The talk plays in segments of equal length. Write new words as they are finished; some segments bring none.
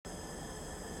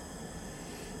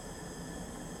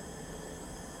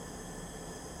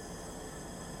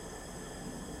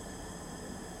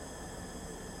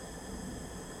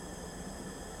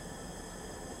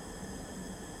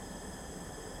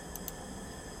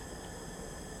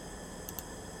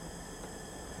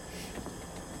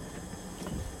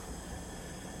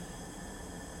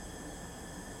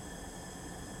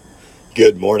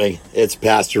Good morning. It's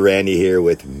Pastor Randy here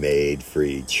with Made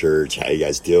Free Church. How you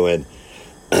guys doing?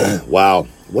 Wow,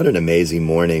 what an amazing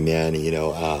morning, man.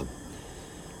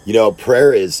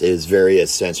 Prayer is very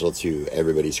essential to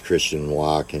everybody's Christian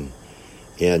walk, and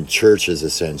church is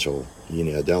essential.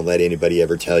 Don't let anybody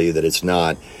ever tell you that it's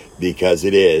not, because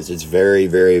it is. It's very,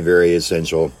 very, very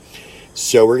essential.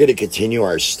 So we're going to continue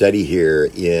our study here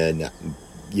in,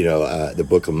 the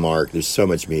book of Mark. There's so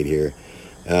much meat here.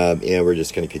 And we're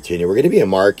just going to continue. We're going to be in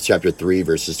Mark chapter 3,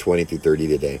 verses 20 through 30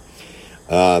 today.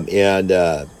 We're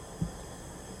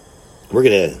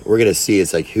going to see,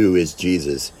 it's like, who is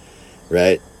Jesus,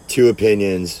 right? Two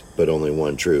opinions, but only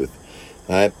one truth.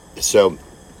 All right. So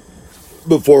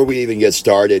before we even get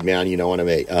started, man,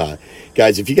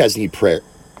 guys, if you guys need prayer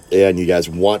and you guys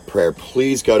want prayer,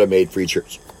 please go to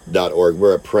madefreechurch.org.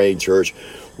 We're a praying church.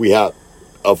 We have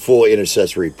a full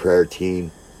intercessory prayer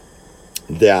team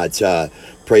that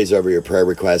prays over your prayer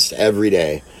requests every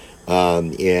day.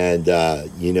 If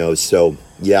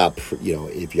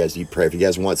you guys need prayer, if you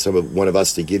guys want one of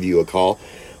us to give you a call,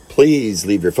 please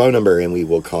leave your phone number and we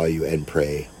will call you and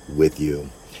pray with you.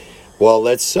 Well,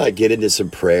 let's get into some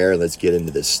prayer. Let's get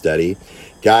into this study.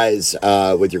 Guys,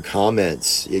 with your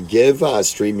comments, give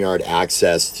StreamYard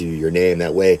access to your name.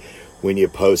 That way, when you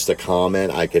post a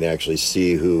comment, I can actually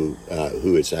see who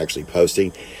is actually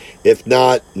posting. If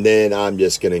not, then I'm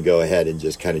just going to go ahead and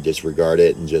just kind of disregard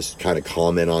it and just kind of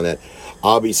comment on it.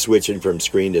 I'll be switching from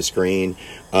screen to screen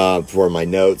for my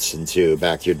notes and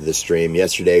back here to the stream.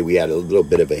 Yesterday, we had a little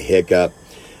bit of a hiccup,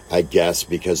 I guess,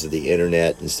 because of the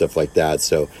internet and stuff like that.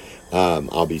 So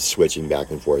I'll be switching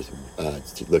back and forth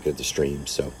to look at the stream.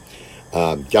 So,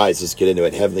 guys, let's get into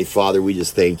it. Heavenly Father, we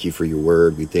just thank you for your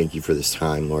word. We thank you for this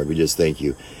time, Lord. We just thank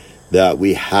you that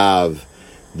we have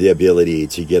the ability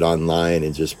to get online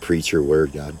and just preach your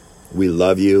word, God. We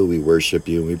love you, we worship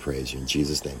you, and we praise you. In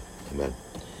Jesus' name, amen.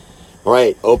 All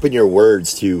right, open your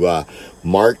words to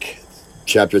Mark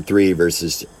chapter 3,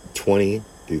 verses 20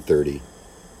 through 30.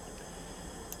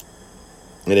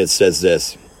 And it says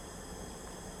this.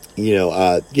 Give you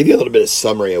a little bit of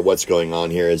summary of what's going on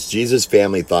here. Is Jesus'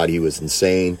 family thought he was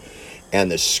insane, and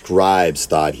the scribes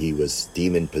thought he was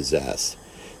demon-possessed.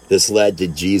 This led to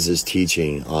Jesus'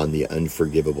 teaching on the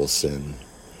unforgivable sin.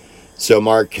 So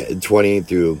Mark 20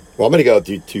 through, I'm going to go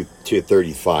through to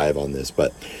 35 on this,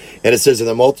 and it says, and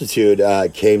the multitude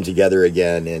came together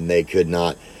again, and they could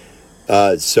not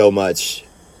so much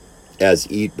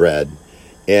as eat bread.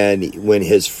 And when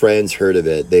his friends heard of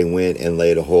it, they went and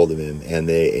laid a hold of him, and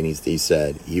he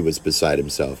said he was beside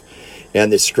himself.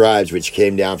 And the scribes which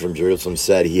came down from Jerusalem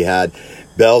said he had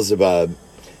Beelzebub,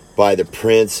 by the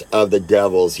prince of the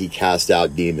devils he cast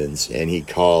out demons, and he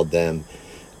called them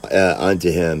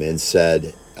unto him and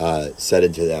said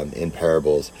unto them in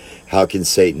parables, how can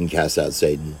Satan cast out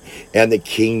Satan? And the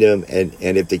kingdom, and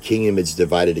if the kingdom is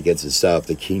divided against itself,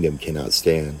 the kingdom cannot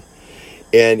stand.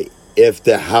 And if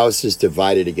the house is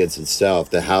divided against itself,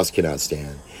 the house cannot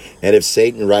stand. And if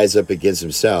Satan rise up against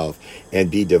himself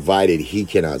and be divided, he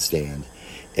cannot stand.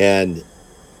 And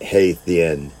hath the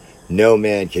end. No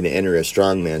man can enter a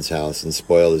strong man's house and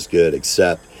spoil his good,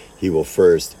 except he will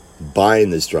first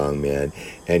bind the strong man,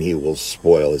 and he will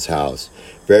spoil his house.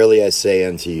 Verily I say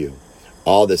unto you,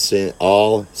 all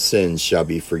sins shall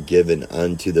be forgiven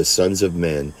unto the sons of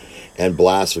men, and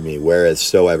blasphemy, whereas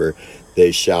soever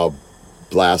they shall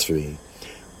blaspheme.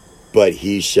 But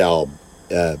he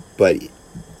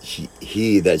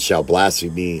that shall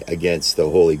blaspheme against the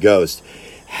Holy Ghost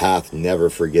hath never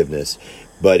forgiveness,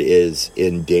 but is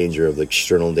in danger of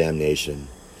external damnation,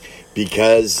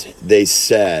 because they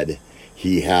said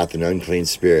he hath an unclean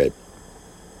spirit.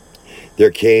 There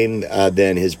came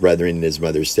then his brethren and his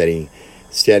mother standing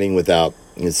without,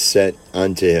 and sent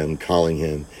unto him, calling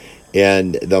him.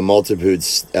 And the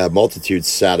multitudes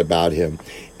sat about him,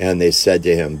 and they said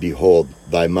to him, behold,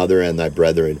 thy mother and thy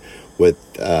brethren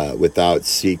without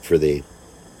seek for thee.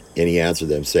 And he answered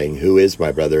them, saying, who is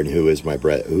my brother, and who is my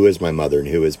mother, and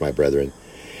who is my brethren?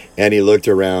 And he looked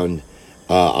around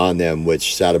on them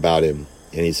which sat about him,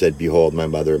 and he said, behold, my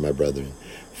mother and my brethren.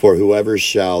 For whoever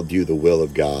shall do the will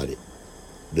of God,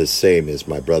 the same is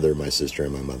my brother, my sister,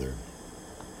 and my mother.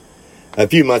 A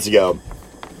few months ago,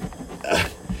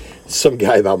 some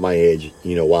guy about my age,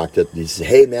 walked up and he said,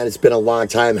 hey, man, it's been a long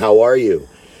time. How are you?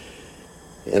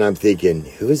 And I'm thinking,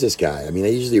 who is this guy? I mean, I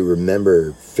usually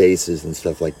remember faces and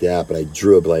stuff like that, but I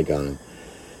drew a blank on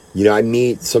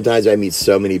him. Sometimes I meet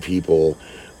so many people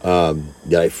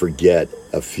that I forget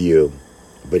a few,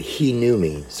 but he knew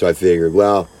me. So I figured,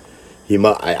 well,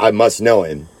 I must know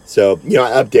him. So,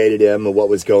 I updated him on what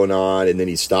was going on, and then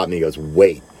he stopped me. He goes,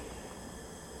 wait,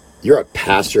 you're a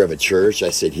pastor of a church? I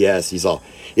said, yes. He's all,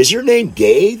 is your name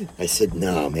Dave? I said,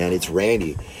 no, man, it's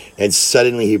Randy. And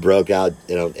suddenly he broke out,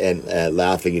 and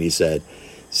laughing, and he said,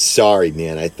 sorry,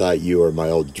 man, I thought you were my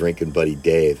old drinking buddy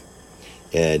Dave.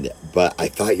 But I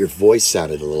thought your voice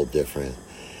sounded a little different.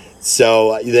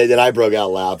 So then I broke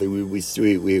out laughing.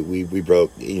 We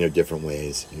broke, different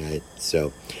ways, right?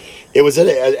 So it was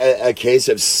a case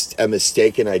of a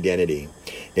mistaken identity.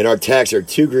 In our text, there are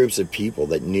two groups of people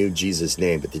that knew Jesus'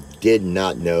 name, but they did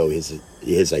not know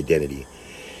his identity.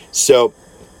 So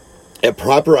a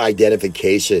proper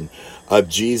identification of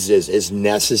Jesus is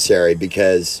necessary,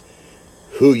 because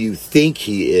who you think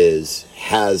he is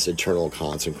has eternal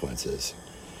consequences.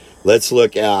 Let's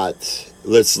look at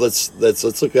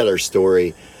our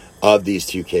story of these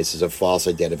two cases of false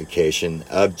identification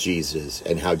of Jesus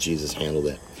and how Jesus handled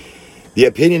it. The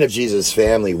opinion of Jesus'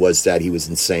 family was that he was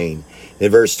insane.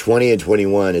 In verse 20 and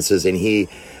 21, it says, and he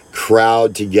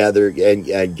crowd together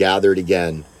and gathered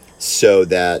again, so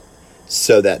that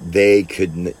they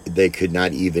could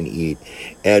not even eat.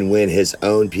 And when his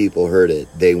own people heard it,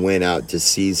 they went out to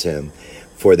seize him,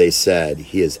 for they said,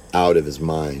 he is out of his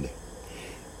mind.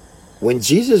 When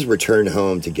Jesus returned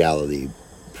home to Galilee,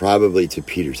 probably to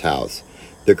Peter's house,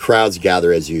 the crowds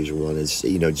gathered as usual, and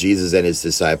Jesus and his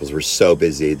disciples were so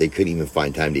busy they couldn't even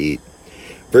find time to eat.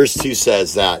 Verse 2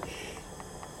 says that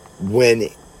when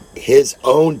his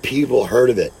own people heard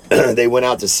of it, they went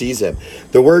out to seize him.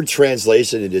 The word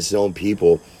translation into his own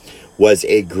people was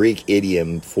a Greek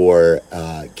idiom for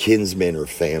kinsmen or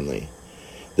family.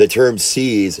 The term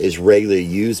seize is regularly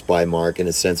used by Mark in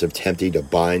a sense of attempting to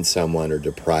bind someone or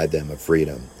deprive them of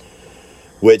freedom,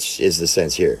 which is the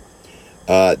sense here.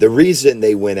 The reason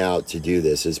they went out to do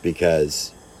this is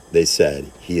because they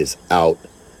said he is out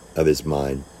of his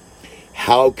mind.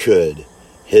 How could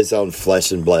his own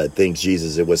flesh and blood think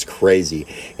Jesus it was crazy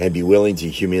and be willing to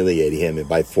humiliate him and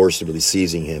by forcibly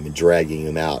seizing him and dragging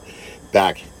him out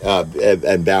back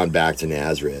and bound back to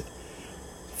Nazareth?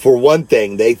 For one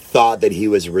thing, they thought that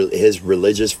his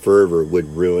religious fervor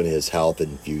would ruin his health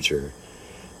and future.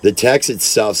 The text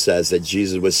itself says that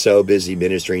Jesus was so busy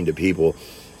ministering to people's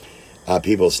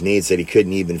needs that he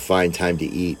couldn't even find time to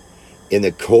eat. In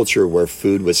the culture where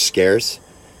food was scarce,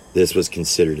 this was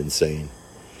considered insane.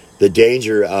 The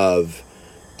danger of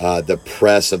the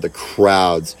press of the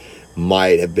crowds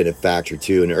might have been a factor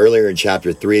too. And earlier in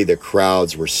chapter 3, the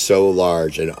crowds were so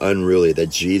large and unruly that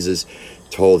Jesus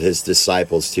told his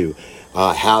disciples to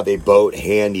have a boat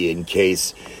handy in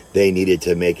case they needed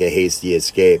to make a hasty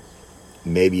escape.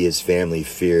 Maybe his family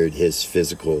feared his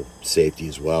physical safety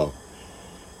as well.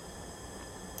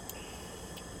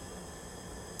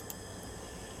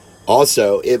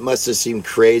 Also, it must have seemed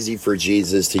crazy for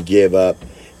Jesus to give up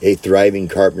a thriving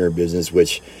carpenter business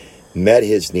which met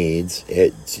his needs,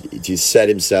 to set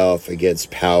himself against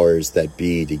powers that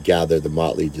be, to gather the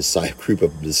motley group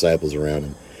of disciples around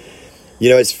him.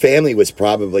 His family was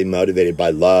probably motivated by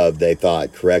love, they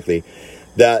thought correctly,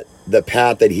 that the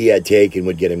path that he had taken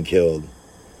would get him killed.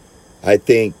 I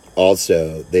think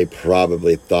also they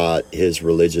probably thought his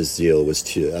religious zeal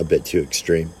was a bit too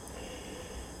extreme.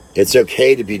 It's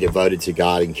okay to be devoted to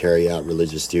God and carry out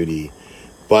religious duty,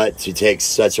 but to take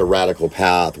such a radical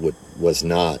path was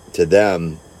not. To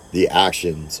them, that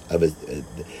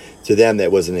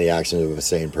wasn't the actions of a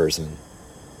sane person.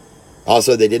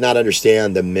 Also, they did not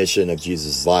understand the mission of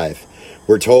Jesus' life.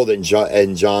 We're told in John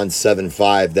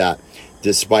 7:5 that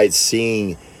despite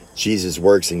seeing Jesus'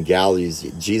 works in Galilee,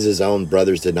 Jesus' own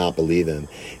brothers did not believe him.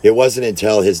 It wasn't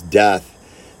until his death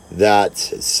that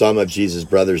some of Jesus'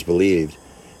 brothers believed.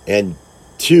 And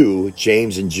two,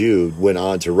 James and Jude, went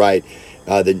on to write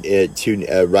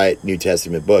write New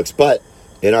Testament books. But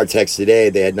in our text today,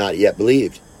 they had not yet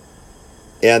believed.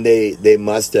 And they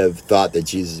must have thought that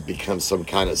Jesus had become some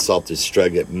kind of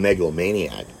self-destructive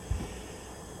megalomaniac.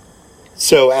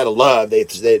 So out of love,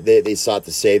 they sought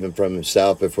to save him from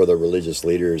himself before the religious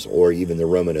leaders or even the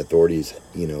Roman authorities,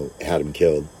 had him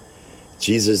killed.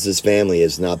 Jesus' family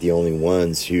is not the only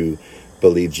ones who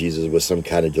believe Jesus was some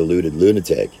kind of deluded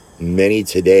lunatic. Many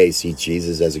today see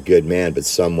Jesus as a good man, but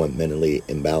somewhat mentally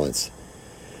imbalanced.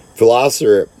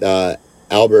 Philosopher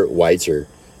Albert Schweitzer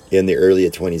in the early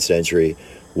 20th century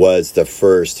was the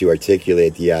first to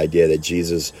articulate the idea that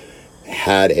Jesus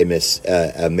had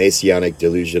a messianic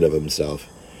delusion of himself.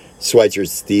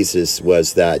 Schweitzer's thesis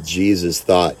was that Jesus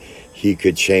thought he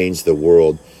could change the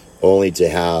world only to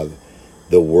have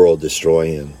the world destroy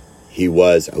him. He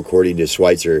was, according to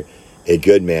Schweitzer, a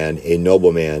good man, a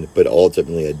noble man, but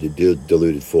ultimately a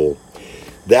deluded fool.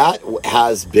 That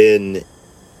has been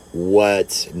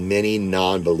what many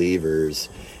non-believers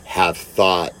have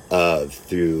thought of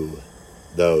through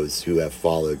those who have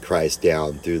followed Christ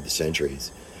down through the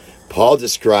centuries. Paul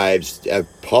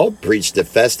preached to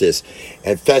Festus,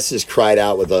 and Festus cried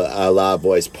out with a loud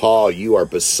voice, "Paul, you are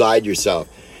beside yourself.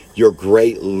 Your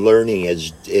great learning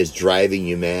is driving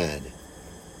you mad."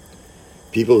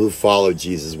 People who follow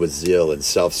Jesus with zeal and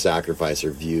self-sacrifice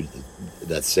are viewed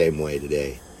that same way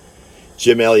today.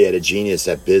 Jim Elliot, a genius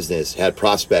at business, had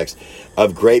prospects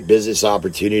of great business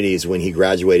opportunities when he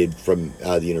graduated from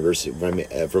a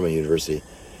university.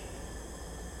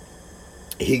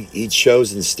 He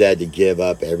chose instead to give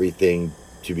up everything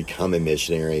to become a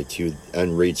missionary to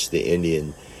unreach the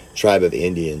Indian tribe of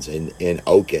Indians in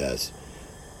Okas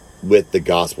with the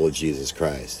gospel of Jesus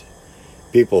Christ.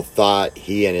 People thought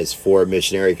he and his 4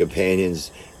 missionary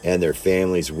companions and their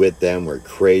families with them were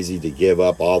crazy to give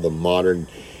up all the modern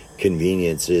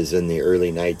conveniences in the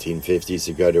early 1950s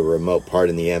to go to a remote part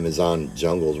in the Amazon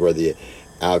jungles where the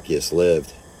Aucas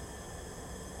lived.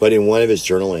 But in one of his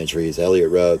journal entries, Elliot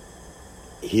wrote,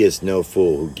 "He is no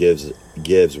fool who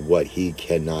gives what he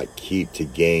cannot keep to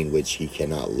gain which he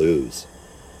cannot lose."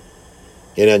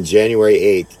 And on January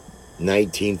 8th,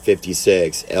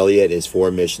 1956, Elliot and his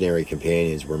 4 missionary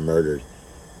companions were murdered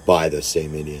by those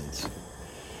same Indians.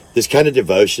 This kind of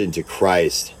devotion to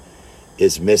Christ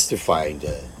is mystifying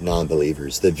to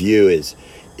non-believers. The view is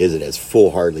as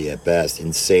foolhardy at best,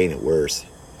 insane at worst.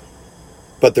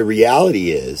 But the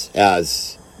reality is,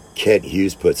 as Kent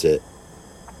Hughes puts it,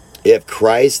 if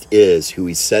Christ is who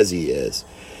he says he is,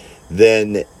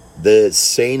 then the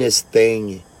sanest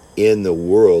thing in the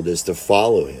world is to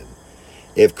follow him.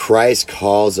 If Christ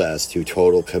calls us to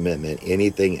total commitment,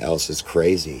 anything else is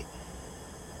crazy.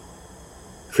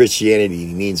 Christianity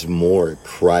needs more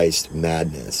Christ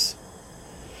madness.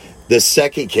 The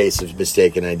second case of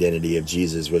mistaken identity of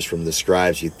Jesus was from the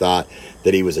scribes who thought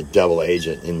that he was a double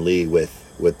agent in league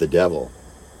with the devil.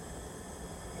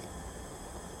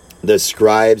 The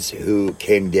scribes who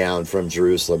came down from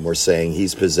Jerusalem were saying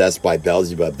he's possessed by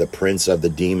Beelzebub, the prince of the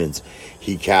demons.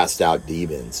 He cast out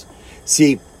demons.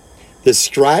 See, the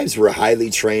scribes were highly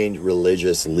trained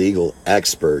religious legal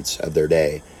experts of their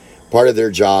day. Part of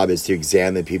their job is to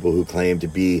examine people who claim to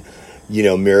be,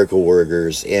 miracle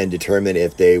workers and determine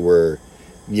if they were,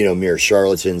 mere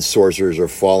charlatans, sorcerers, or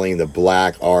following the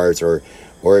black arts or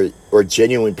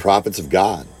genuine prophets of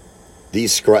God. The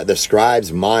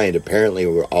scribes' mind apparently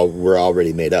were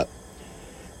already made up.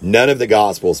 None of the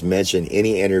Gospels mention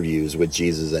any interviews with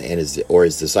Jesus and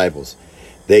his disciples.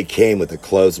 They came with a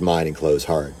closed mind and closed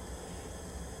heart.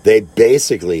 They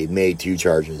basically made 2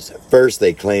 charges. First,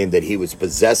 they claimed that he was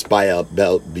possessed by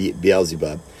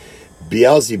Beelzebub.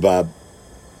 Beelzebub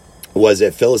was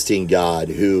a Philistine god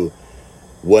who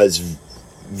was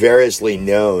variously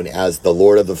known as the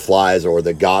Lord of the Flies or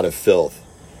the God of Filth.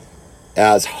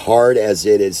 As hard as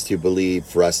it is to believe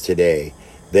for us today,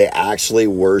 they actually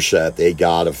worshiped a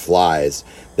god of flies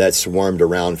that swarmed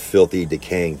around filthy,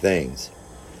 decaying things.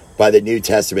 By the New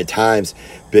Testament times,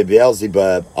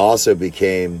 Beelzebub also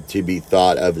became to be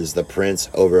thought of as the prince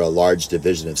over a large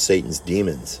division of Satan's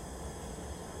demons.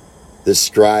 The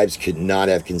scribes could not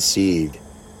have conceived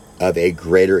of a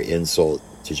greater insult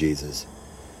to Jesus.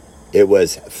 It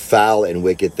was a foul and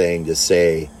wicked thing to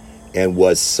say, and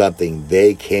was something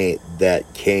that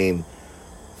came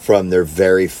from their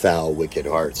very foul, wicked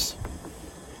hearts.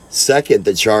 Second,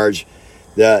 they charged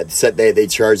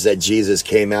that Jesus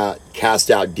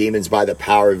cast out demons by the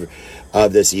power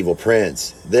of this evil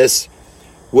prince. This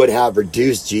would have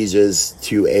reduced Jesus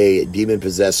to a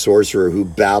demon-possessed sorcerer who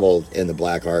dabbled in the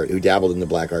black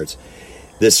arts.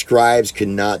 The scribes could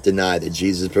not deny that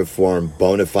Jesus performed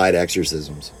bona fide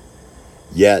exorcisms,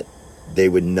 yet they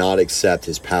would not accept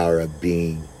his power of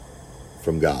being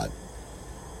from God.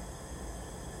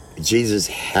 Jesus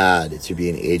had to be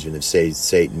an agent of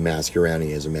Satan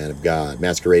masquerading as a man of God.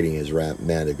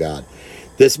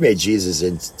 This made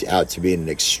Jesus out to be an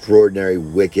extraordinary,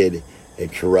 wicked,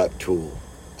 and corrupt tool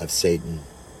of Satan.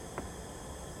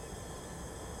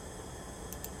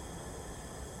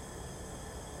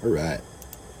 All right.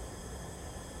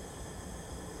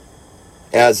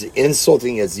 As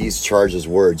insulting as these charges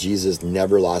were, Jesus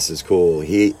never lost his cool.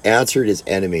 He answered his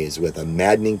enemies with a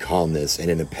maddening calmness and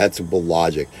an impeccable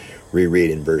logic, we read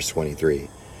in verse 23.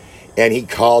 And he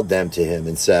called them to him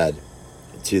and said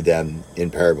to them in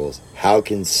parables, "How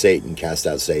can Satan cast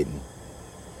out Satan?"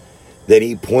 Then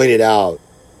he went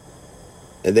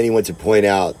to point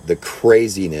out the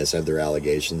craziness of their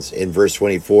allegations. In verse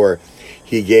 24,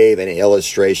 he gave an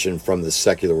illustration from the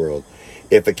secular world.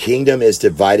 If a kingdom is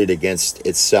divided against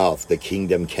itself, the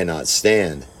kingdom cannot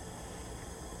stand.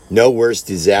 No worse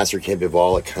disaster can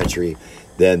befall a country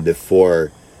than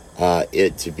before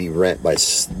it to be rent by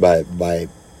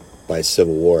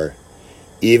civil war.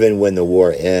 Even when the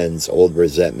war ends, old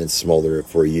resentments smolder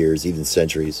for years, even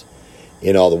centuries.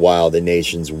 In all the while, the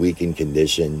nation's weakened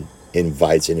condition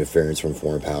invites interference from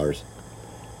foreign powers.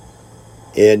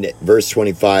 In verse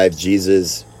 25,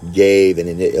 Jesus gave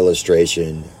an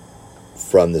illustration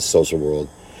from the social world.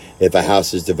 If a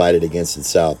house is divided against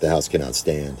itself, the house cannot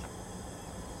stand.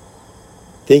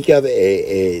 Think of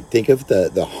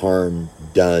the harm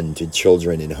done to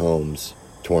children in homes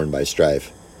torn by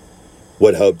strife.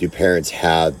 What hope do parents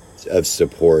have of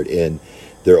support in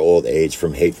their old age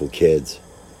from hateful kids?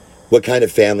 What kind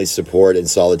of family support and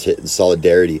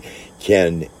solidarity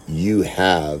can you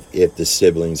have if the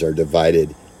siblings are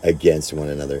divided against one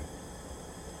another?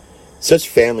 Such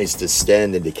families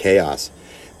descend into chaos.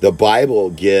 The Bible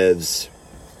gives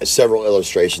several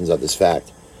illustrations of this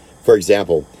fact. For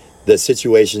example, the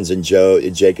situations in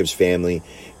Jacob's family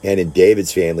and in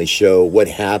David's family show what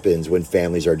happens when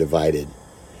families are divided.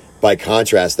 By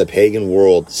contrast, the pagan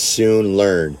world soon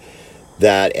learned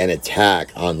that an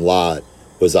attack on Lot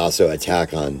was also an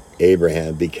attack on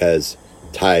Abraham because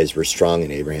ties were strong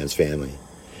in Abraham's family.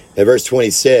 In verse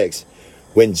 26,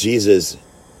 when Jesus'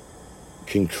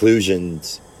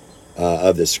 conclusions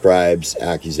of the scribe's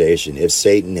accusation, if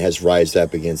Satan has rised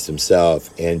up against himself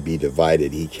and be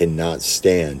divided, he cannot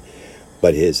stand,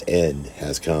 but his end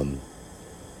has come.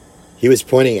 He was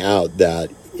pointing out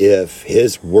that if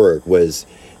his work was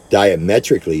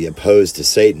diametrically opposed to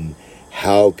Satan,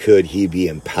 how could he be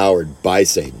empowered by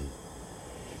Satan?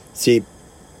 See,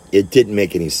 it didn't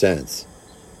make any sense.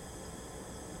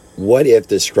 What if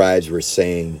the scribes were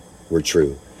saying were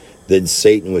true? Then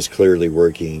Satan was clearly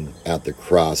working at the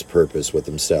cross purpose with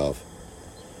himself,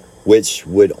 which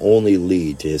would only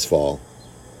lead to his fall.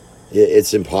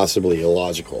 It's impossibly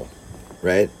illogical,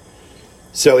 right?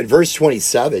 So in verse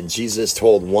 27, Jesus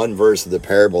told one verse of the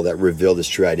parable that revealed his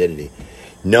true identity.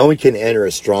 No one can enter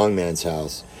a strong man's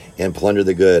house and plunder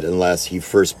the good unless he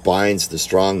first binds the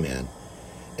strong man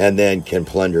and then can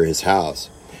plunder his house.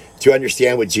 To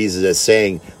understand what Jesus is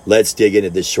saying, let's dig into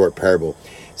this short parable.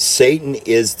 Satan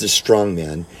is the strong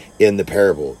man in the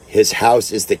parable. His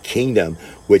house is the kingdom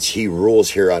which he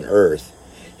rules here on earth.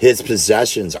 His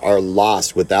possessions are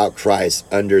lost without Christ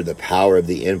under the power of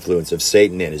the influence of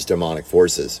Satan and his demonic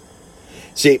forces.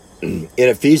 See, in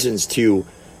Ephesians 2,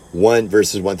 1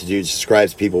 verses 1 to 2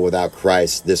 describes people without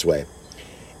Christ this way.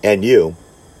 And you,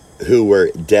 who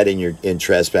were dead in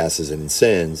trespasses and in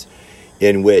sins,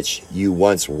 in which you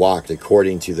once walked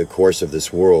according to the course of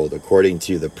this world, according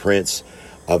to the prince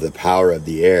of the power of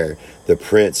the air, the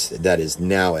prince that is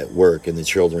now at work in the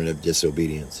children of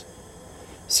disobedience.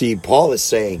 See, Paul is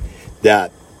saying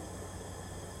that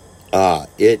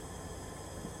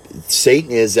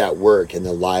Satan is at work in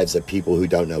the lives of people who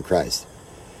don't know Christ.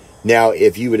 Now,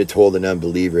 if you would have told an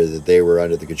unbeliever that they were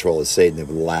under the control of Satan, they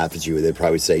would laugh at you. They'd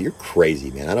probably say, "You're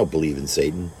crazy, man. I don't believe in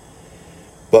Satan."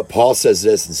 But Paul says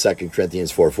this in 2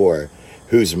 Corinthians 4:4,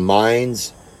 whose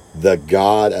minds the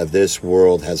God of this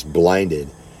world has blinded.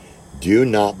 Do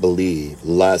not believe,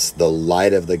 lest the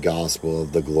light of the gospel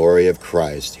of the glory of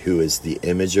Christ, who is the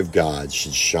image of God,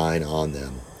 should shine on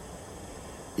them.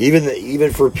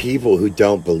 Even for people who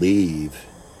don't believe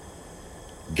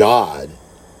God,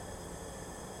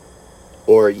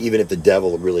 or even if the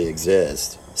devil really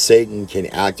exists, Satan can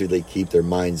actively keep their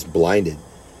minds blinded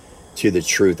to the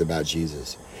truth about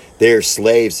Jesus. They are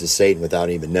slaves to Satan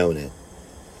without even knowing it.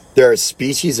 There are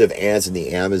species of ants in the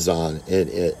Amazon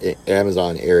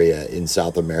area in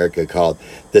South America called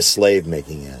the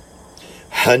slave-making ant.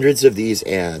 Hundreds of these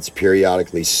ants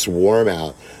periodically swarm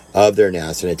out of their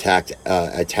nests and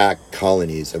attack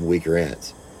colonies of weaker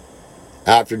ants.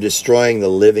 After destroying the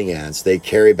living ants, they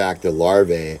carry back the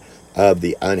larvae of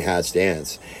the unhatched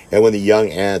ants. And when the young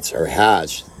ants are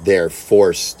hatched, they are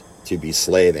forced to be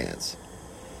slave ants.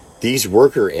 These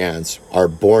worker ants are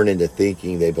born into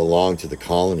thinking they belong to the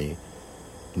colony,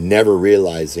 never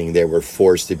realizing they were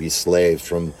forced to be slaves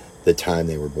from the time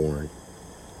they were born.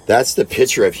 That's the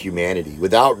picture of humanity.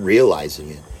 Without realizing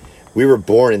it, we were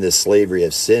born in the slavery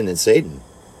of sin and Satan.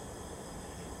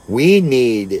 We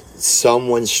need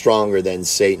someone stronger than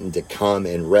Satan to come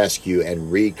and rescue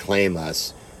and reclaim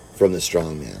us from the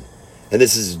strong man. And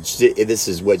this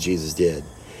is what Jesus did.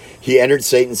 He entered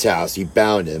Satan's house. He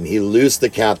bound him. He loosed the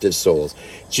captive souls.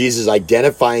 Jesus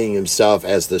identifying himself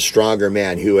as the stronger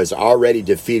man who is already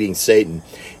defeating Satan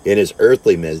in his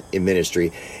earthly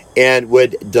ministry and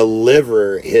would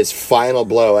deliver his final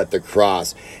blow at the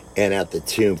cross and at the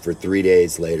tomb for 3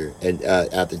 days later.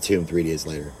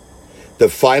 The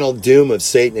final doom of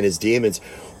Satan and his demons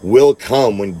will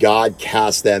come when God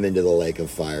casts them into the lake of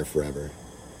fire forever.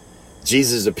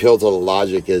 Jesus' appeal to the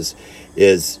logic is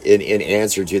in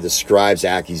answer to the scribes'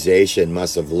 accusation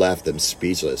must have left them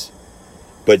speechless.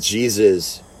 But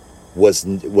Jesus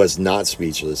was not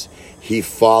speechless. He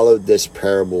followed this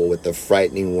parable with the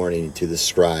frightening warning to the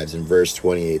scribes in verse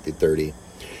 28 to 30.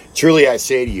 Truly I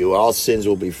say to you, all sins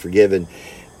will be forgiven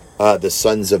the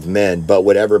sons of men, but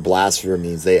whatever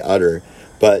blasphemies they utter,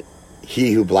 but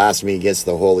he who blasphemes against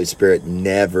the Holy Spirit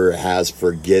never has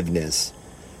forgiveness,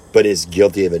 but is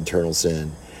guilty of eternal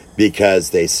sin,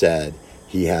 because they said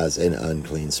he has an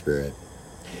unclean spirit.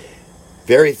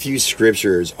 Very few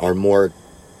scriptures are more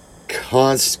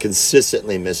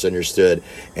consistently misunderstood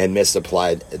and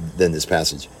misapplied than this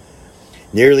passage.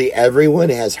 Nearly everyone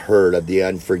has heard of the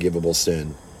unforgivable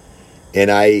sin. And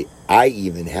I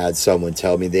even had someone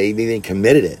tell me they even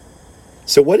committed it.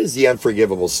 So what is the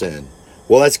unforgivable sin?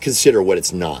 Well, let's consider what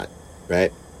it's not,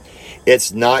 right?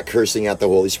 It's not cursing out the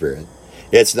Holy Spirit.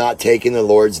 It's not taking the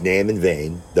Lord's name in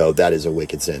vain, though that is a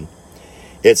wicked sin.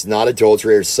 It's not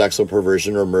adultery or sexual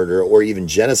perversion or murder or even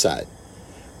genocide.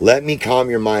 Let me calm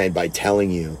your mind by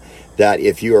telling you that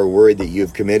if you are worried that you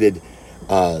have committed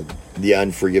the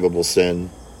unforgivable sin,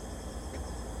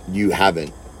 you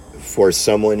haven't. For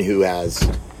someone who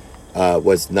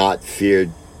was not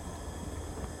fear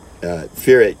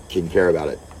it can care about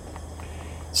it.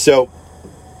 So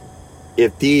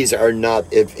if these are not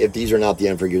the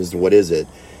unforgiveness, what is it?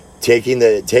 Taking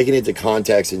into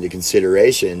context, into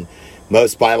consideration,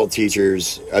 most Bible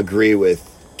teachers agree with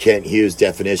Kent Hughes'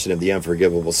 definition of the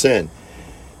unforgivable sin.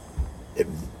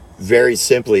 Very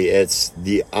simply, it's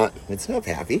what's up,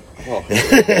 Happy? Oh.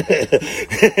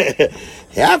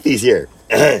 Happy's here.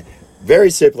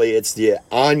 Very simply, it's the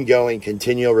ongoing,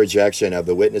 continual rejection of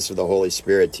the witness of the Holy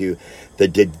Spirit to the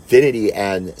divinity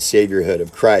and saviorhood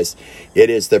of Christ.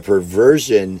 It is the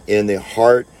perversion in the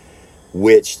heart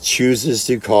which chooses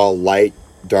to call light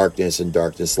darkness and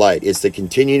darkness light. It's the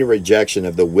continuing rejection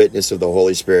of the witness of the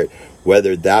Holy Spirit,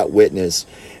 whether that witness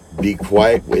be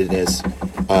quiet witness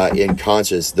in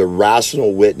conscience, the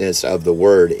rational witness of the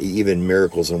word, even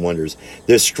miracles and wonders.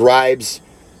 The scribes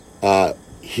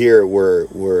here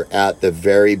were at the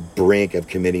very brink of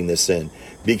committing the sin,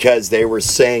 because they were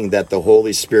saying that the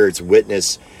Holy Spirit's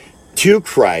witness to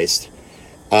Christ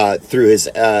through his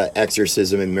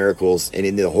exorcism and miracles and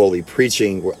in the holy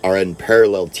preaching or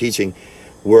unparalleled teaching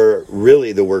were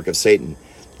really the work of Satan.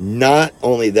 Not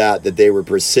only that they were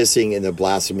persisting in the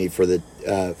blasphemy for the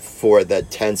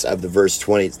tense of the verse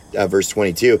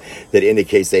 22 that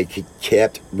indicates they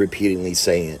kept repeatedly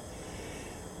saying it.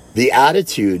 The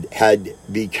attitude had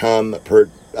become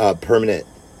permanent.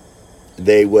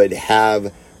 They would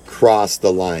have crossed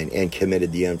the line and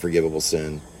committed the unforgivable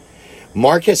sin.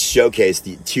 Mark has showcased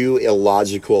the two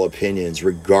illogical opinions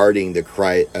regarding the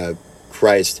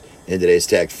Christ in today's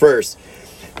text. First,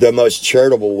 the most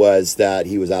charitable was that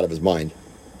he was out of his mind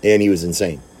and he was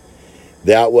insane.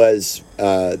 That was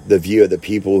the view of the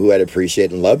people who had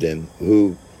appreciated and loved him,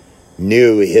 who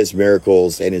knew his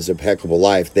miracles and his impeccable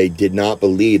life. They did not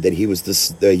believe that he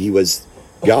was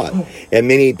God. And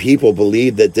many people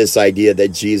believed that this idea that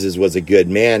Jesus was a good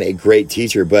man, a great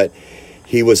teacher, but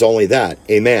he was only that,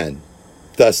 a man.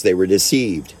 Thus they were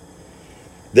deceived.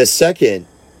 The second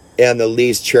and the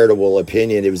least charitable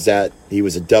opinion, it was that he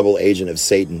was a double agent of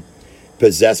Satan,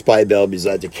 possessed by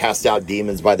Beelzebub to cast out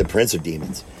demons by the prince of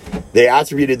demons. They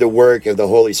attributed the work of the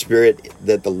Holy Spirit,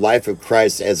 that the life of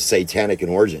Christ, as satanic in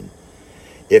origin.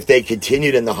 If they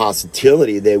continued in the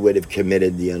hostility, they would have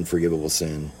committed the unforgivable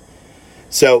sin.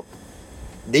 So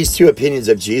these two opinions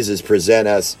of Jesus present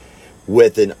us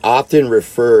with an often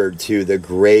referred to the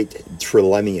great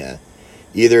trilemma.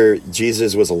 Either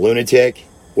Jesus was a lunatic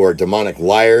or a demonic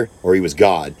liar, or he was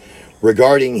God.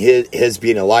 Regarding his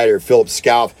being a liar, Philip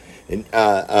Schaff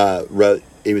wrote,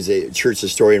 he was a church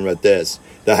historian, wrote this: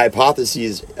 the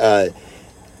hypothesis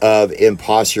of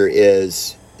imposture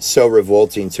is so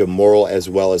revolting to moral as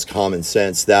well as common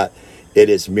sense that it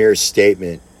is mere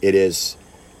statement. It is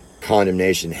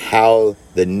condemnation. How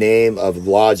the name of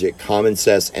logic, common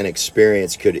sense, and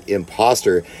experience could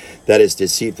impostor, that is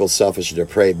deceitful, selfish, and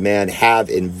depraved man, have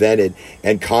invented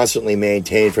and constantly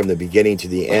maintained from the beginning to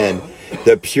the end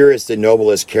the purest and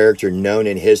noblest character known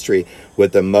in history,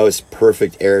 with the most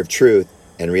perfect air of truth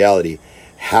and reality.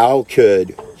 How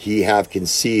could he have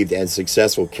conceived and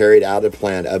successfully carried out a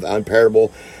plan of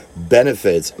unparalleled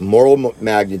benefits, moral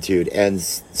magnitude, and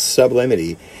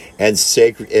sublimity, and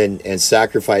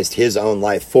sacrificed his own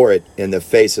life for it in the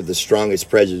face of the strongest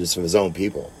prejudice of his own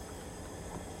people?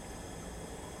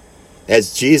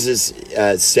 As Jesus'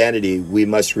 sanity, we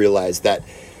must realize that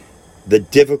the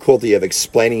difficulty of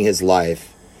explaining his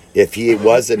life, if he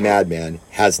was a madman,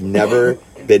 has never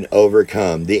been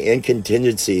overcome. The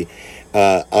incontingency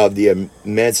of the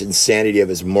immense insanity of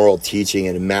his moral teaching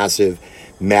and massive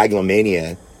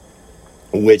megalomania,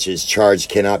 which is charged,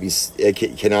 cannot be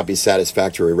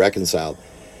satisfactorily reconciled.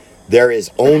 There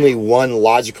is only one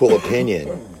logical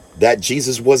opinion, that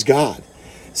Jesus was God.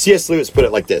 C.S. Lewis put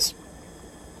it like this: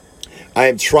 I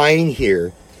am trying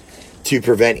here to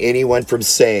prevent anyone from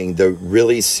saying the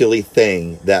really silly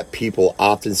thing that people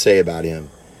often say about him.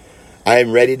 I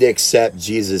am ready to accept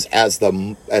Jesus as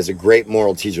a great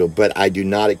moral teacher, but I do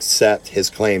not accept his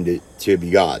claim to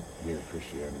be God.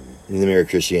 In the mere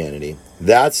Christianity.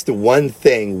 That's the one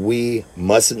thing we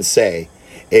mustn't say.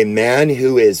 A man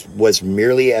who was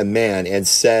merely a man and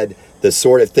said the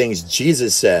sort of things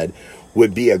Jesus said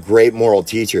would be a great moral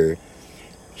teacher.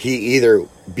 He either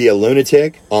be a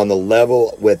lunatic on the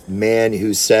level with man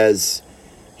who says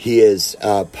he is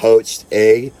a poached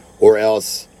egg, or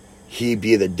else he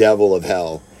be the devil of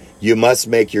hell. You must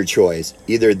make your choice.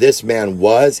 Either this man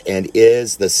was and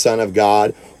is the Son of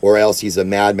God, or else he's a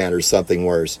madman or something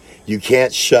worse. You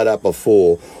can't shut up a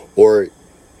fool, or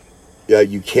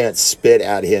you can't spit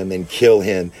at him and kill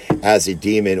him as a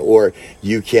demon, or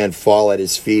you can fall at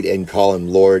his feet and call him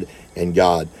Lord and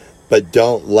God. But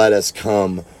don't let us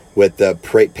come with the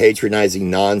patronizing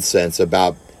nonsense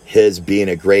about his being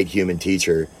a great human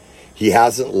teacher. He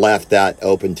hasn't left that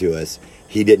open to us.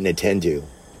 He didn't intend to.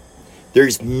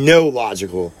 There's no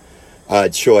logical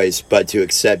choice but to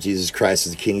accept Jesus Christ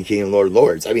as the King of Kings and Lord of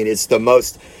Lords. I mean, it's the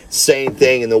most sane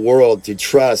thing in the world to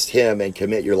trust him and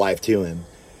commit your life to him.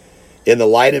 In the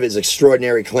light of his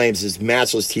extraordinary claims, his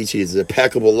matchless teaching, his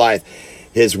impeccable life,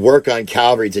 his work on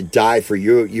Calvary to die for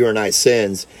you and I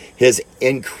sins, his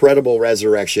incredible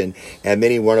resurrection, and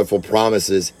many wonderful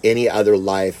promises, any other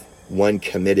life one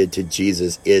committed to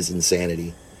Jesus is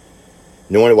insanity.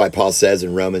 No wonder why Paul says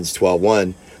in Romans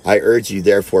 12:1, I urge you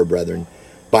therefore, brethren,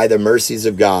 by the mercies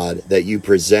of God, that you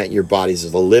present your bodies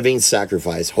as a living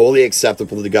sacrifice, wholly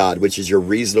acceptable to God, which is your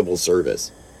reasonable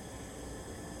service.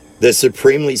 The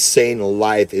supremely sane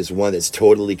life is one that's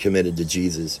totally committed to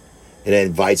Jesus. And I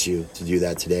invite you to do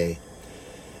that today.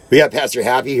 We got Pastor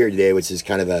Happy here today, which is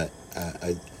kind of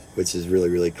which is really,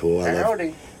 really cool.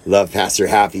 I love Pastor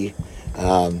Happy.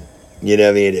 You know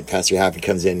what I mean? Pastor Happy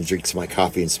comes in and drinks my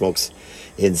coffee and smokes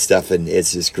and stuff, and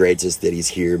it's just great just that he's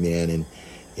here, man,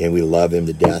 and we love him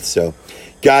to death. So,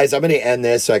 guys, I'm going to end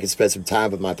this so I can spend some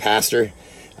time with my pastor.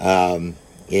 And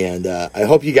I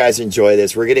hope you guys enjoy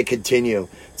this. We're going to continue.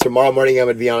 Tomorrow morning I'm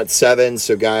going to be on at 7,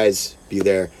 so guys, be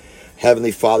there.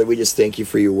 Heavenly Father, we just thank you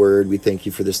for your word. We thank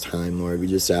you for this time, Lord. We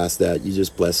just ask that you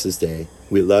just bless this day.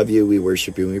 We love you, we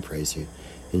worship you, and we praise you.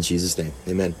 In Jesus' name,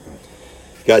 amen.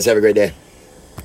 Guys, have a great day.